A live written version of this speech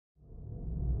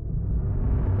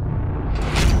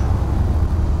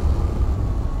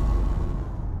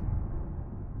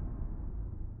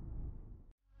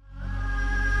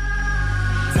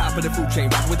2 chain,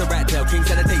 rapping with a rat tail, king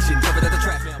sanitation, covered at the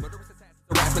trap mail, murderous assassin,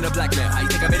 harassment of blackmail. How you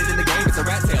think I made it in the game? It's a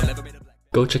rat tail, never made a black.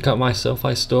 Go check out my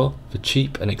Sellfy store for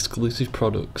cheap and exclusive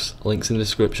products. Links in the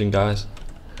description, guys.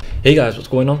 Hey guys, what's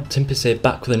going on? Timpus here,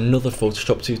 back with another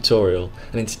Photoshop tutorial,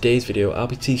 and in today's video I'll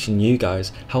be teaching you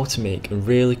guys how to make a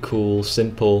really cool,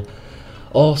 simple,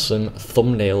 awesome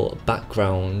thumbnail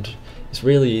background. It's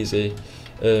really easy.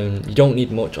 You don't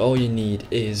need much. All you need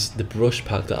is the brush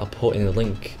pack that I'll put in the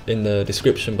link in the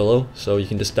description below, so you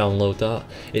can just download that.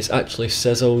 It's actually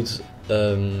Sezo's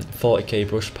 40k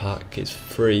brush pack. It's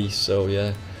free, so yeah,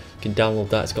 you can download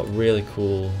that. It's got really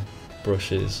cool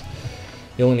brushes.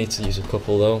 You only need to use a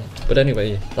couple though. But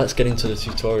anyway, let's get into the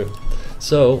tutorial.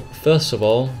 So first of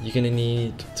all, you're gonna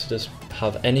need to just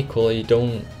have any color. You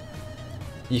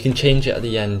can change it at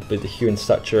the end with the hue and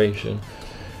saturation,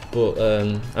 but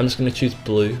I'm just going to choose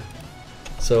blue.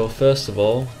 So first of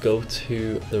all, go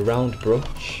to the round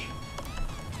brush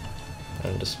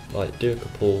and just like do a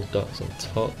couple dots on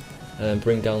top and then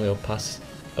bring down the opacity.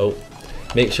 Oh,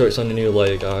 make sure it's on a new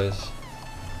layer, guys.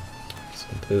 Just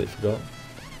completely forgot.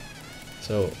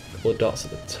 So a couple of dots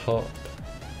at the top,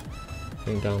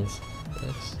 bring down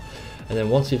this, and then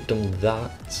once you've done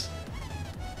that,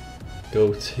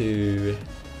 go to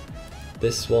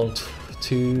this one,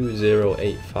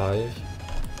 2085.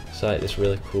 So like this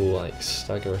really cool like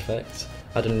stagger effect.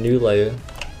 Add a new layer,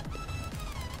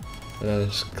 and then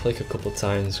just click a couple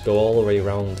times. Go all the way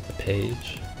around the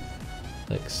page,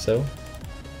 like so.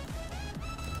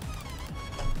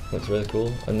 Looks really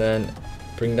cool. And then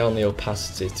bring down the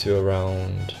opacity to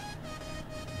around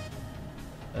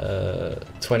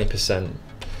 20%.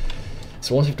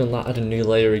 So once you've done that, add a new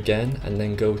layer again, and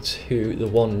then go to the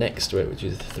one next to it, which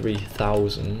is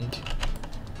 3000.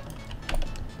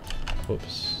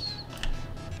 Oops.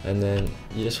 And then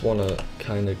you just want to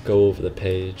kind of go over the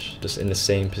page, just in the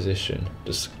same position.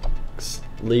 Just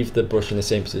leave the brush in the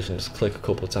same position, just click a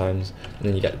couple of times, and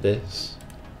then you get this.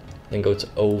 Then go to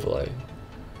overlay,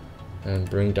 and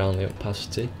bring down the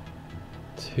opacity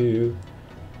to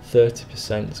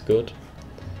 30%, is good.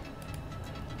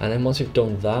 And then once you've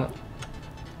done that,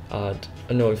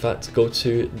 in fact, go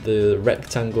to the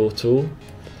rectangle tool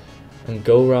and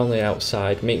go around the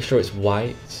outside. Make sure it's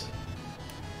white.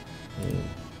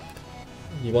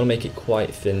 You want to make it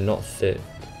quite thin, not thick.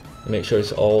 And make sure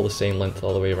it's all the same length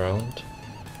all the way around,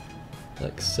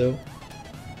 like so.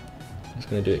 I'm just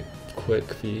going to do it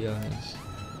quick for you guys.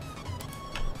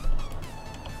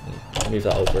 Move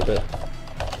that over a bit.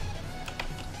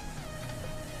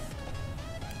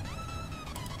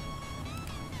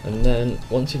 And then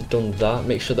once you've done that,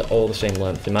 make sure they're all the same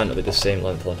length. They might not be the same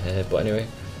length on here, but anyway.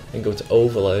 Then go to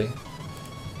overlay,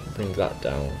 bring that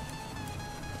down.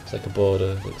 It's like a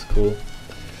border, looks cool.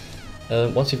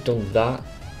 Once you've done that,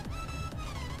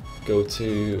 go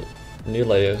to new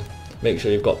layer. Make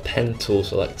sure you've got pen tool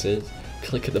selected.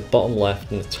 Click at the bottom left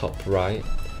and the top right,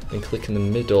 then click in the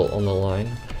middle on the line.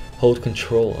 Hold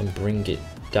Control and bring it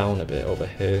down a bit over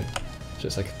here, so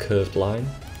it's like a curved line.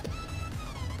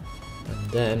 And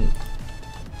then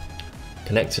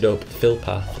connect it up, fill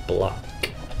path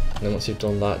black. And then once you've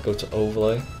done that, go to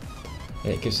overlay,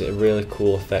 and it gives it a really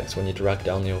cool effect when you drag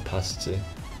down the opacity.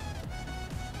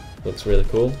 Looks really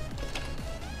cool.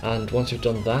 And once you've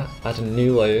done that, add a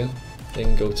new layer,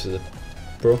 then go to the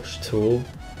brush tool,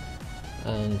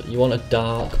 and you want a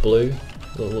dark blue.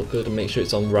 It'll look good, and make sure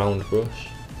it's on round brush.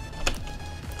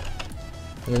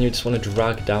 And then you just want to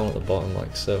drag down at the bottom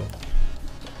like so.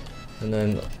 And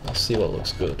then I'll see what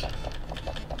looks good.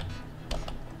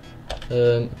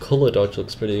 Colour dodge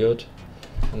looks pretty good,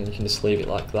 and you can just leave it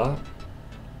like that.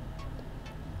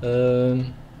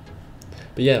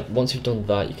 But yeah, once you've done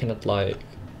that, you can add like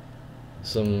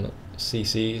some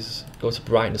CCs. Go to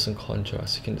brightness and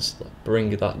contrast. You can just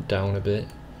bring that down a bit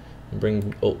and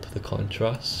bring up the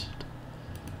contrast.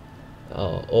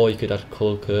 Or you could add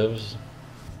colour curves.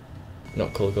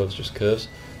 Not colour curves, just curves.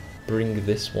 Bring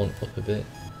this one up a bit,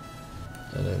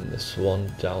 and then this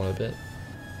one down a bit.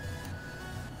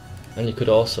 And you could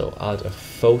also add a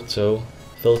photo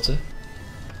filter.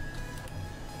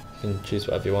 You can choose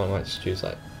whatever you want. I might just choose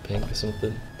like pink or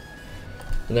something.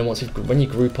 And then when you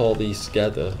group all these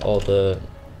together, all the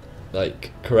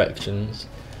like corrections,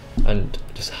 and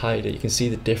just hide it, you can see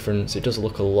the difference. It does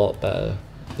look a lot better,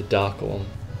 the darker one.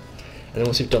 And then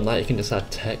once you've done that, you can just add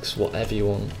text, whatever you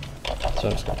want. So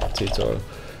I'm just going to do a tutorial.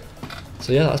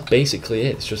 So yeah, that's basically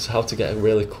it. It's just how to get a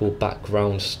really cool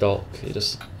background stock.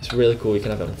 It's really cool. You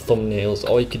can have it on thumbnails,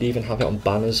 or you could even have it on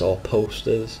banners or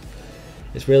posters.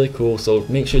 It's really cool. So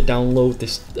make sure you download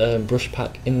this brush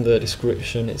pack in the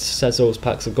description. It's Sezo's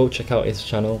pack, so go check out his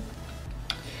channel.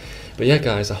 But yeah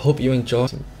guys, I hope you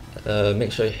enjoyed.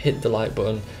 make sure you hit the like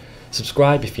button.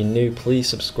 Subscribe if you're new, please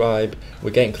subscribe.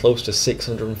 We're getting close to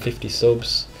 650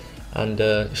 subs, and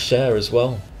share as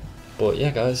well. But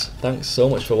yeah guys, thanks so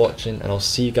much for watching, and I'll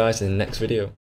see you guys in the next video.